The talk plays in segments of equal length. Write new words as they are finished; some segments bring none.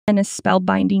and a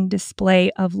spellbinding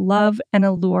display of love and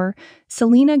allure,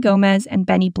 Selena Gomez and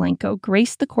Benny Blanco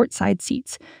graced the courtside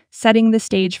seats, setting the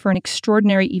stage for an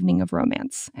extraordinary evening of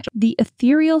romance. The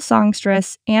ethereal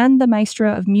songstress and the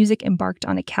maestra of music embarked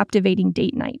on a captivating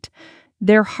date night,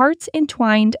 their hearts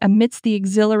entwined amidst the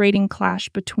exhilarating clash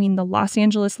between the Los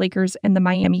Angeles Lakers and the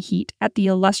Miami Heat at the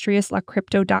illustrious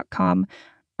LaCrypto.com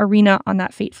arena on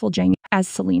that fateful January. As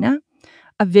Selena,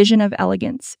 a vision of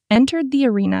elegance, entered the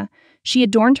arena, she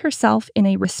adorned herself in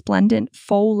a resplendent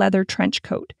faux leather trench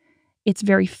coat, its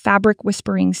very fabric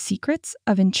whispering secrets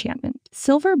of enchantment.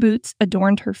 Silver boots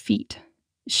adorned her feet,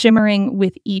 shimmering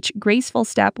with each graceful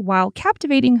step, while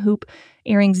captivating hoop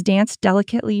earrings danced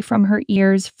delicately from her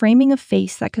ears, framing a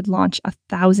face that could launch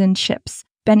 1,000 ships.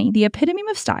 Benny, the epitome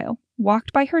of style,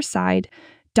 walked by her side,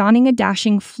 donning a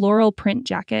dashing floral print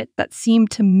jacket that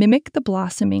seemed to mimic the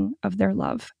blossoming of their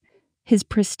love. His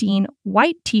pristine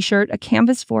white t-shirt, a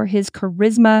canvas for his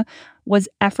charisma, was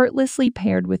effortlessly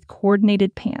paired with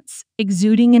coordinated pants,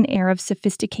 exuding an air of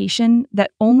sophistication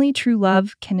that only true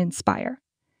love can inspire.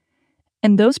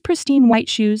 And those pristine white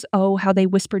shoes, oh, how they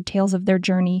whispered tales of their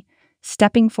journey,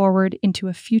 stepping forward into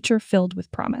a future filled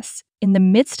with promise. In the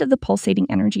midst of the pulsating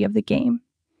energy of the game,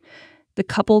 the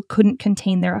couple couldn't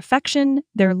contain their affection,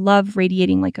 their love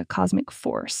radiating like a cosmic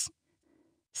force.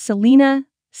 Selena,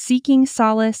 seeking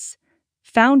solace,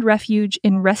 found refuge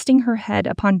in resting her head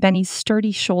upon Benny's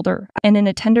sturdy shoulder, and in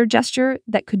a tender gesture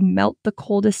that could melt the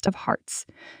coldest of hearts.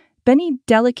 Benny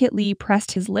delicately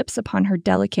pressed his lips upon her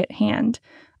delicate hand,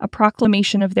 a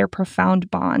proclamation of their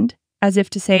profound bond, as if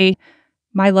to say,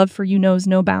 "My love for you knows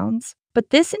no bounds."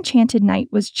 But this enchanted night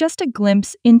was just a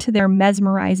glimpse into their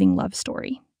mesmerizing love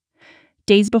story.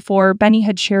 Days before, Benny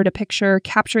had shared a picture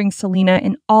capturing Selena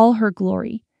in all her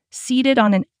glory, seated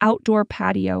on an outdoor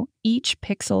patio, each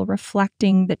pixel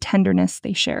reflecting the tenderness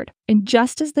they shared. And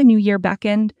just as the new year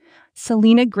beckoned,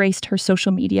 Selena graced her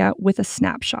social media with a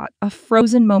snapshot, a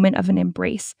frozen moment of an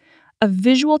embrace, a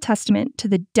visual testament to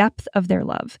the depth of their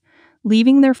love,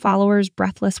 leaving their followers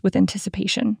breathless with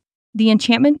anticipation. The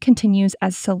enchantment continues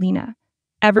as Selena,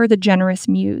 ever the generous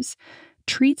muse,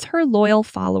 treats her loyal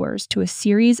followers to a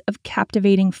series of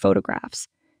captivating photographs.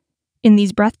 In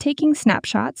these breathtaking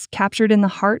snapshots, captured in the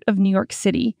heart of New York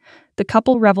City, the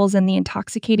couple revels in the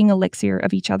intoxicating elixir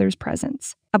of each other's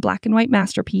presence. A black and white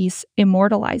masterpiece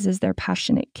immortalizes their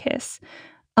passionate kiss,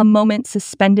 a moment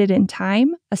suspended in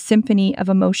time, a symphony of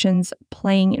emotions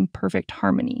playing in perfect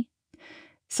harmony.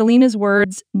 Selena's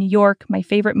words, "New York, my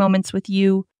favorite moments with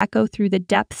you," echo through the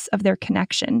depths of their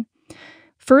connection,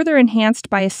 further enhanced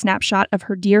by a snapshot of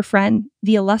her dear friend,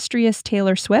 the illustrious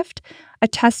Taylor Swift, a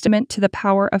testament to the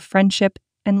power of friendship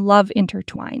and love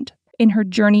intertwined. In her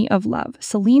journey of love,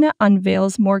 Selena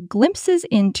unveils more glimpses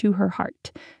into her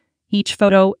heart. Each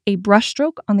photo, a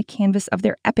brushstroke on the canvas of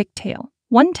their epic tale.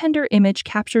 One tender image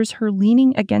captures her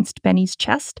leaning against Benny's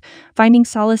chest, finding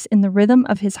solace in the rhythm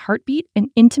of his heartbeat and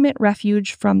intimate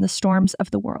refuge from the storms of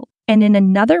the world. And in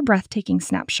another breathtaking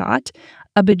snapshot,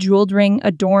 a bejeweled ring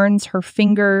adorns her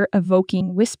finger,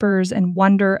 evoking whispers and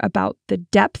wonder about the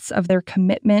depths of their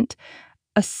commitment,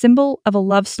 a symbol of a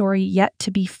love story yet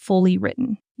to be fully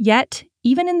written. Yet,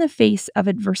 even in the face of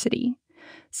adversity,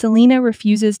 Selena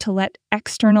refuses to let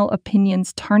external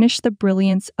opinions tarnish the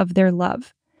brilliance of their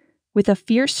love. With a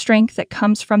fierce strength that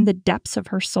comes from the depths of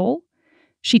her soul,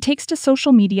 she takes to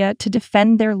social media to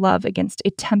defend their love against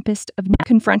a tempest of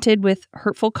confronted with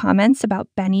hurtful comments about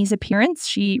Benny's appearance.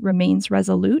 She remains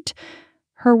resolute.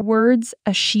 Her words,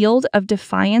 a shield of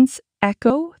defiance,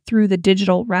 echo through the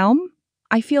digital realm.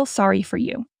 "I feel sorry for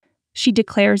you," she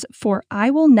declares, "for I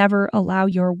will never allow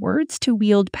your words to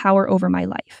wield power over my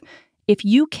life. If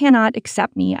you cannot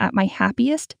accept me at my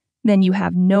happiest, then you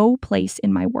have no place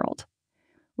in my world."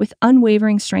 With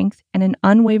unwavering strength and an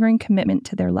unwavering commitment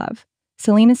to their love,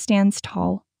 Selena stands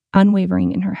tall,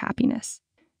 unwavering in her happiness.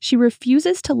 She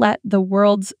refuses to let the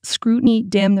world's scrutiny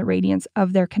dim the radiance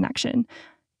of their connection.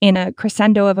 In a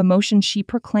crescendo of emotion, she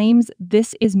proclaims,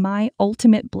 "This is my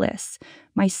ultimate bliss,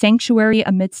 my sanctuary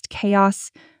amidst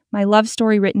chaos, my love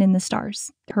story written in the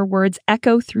stars." Her words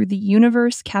echo through the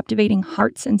universe, captivating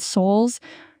hearts and souls,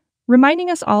 reminding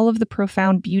us all of the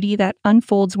profound beauty that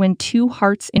unfolds when two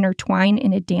hearts intertwine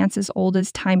in a dance as old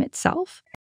as time itself.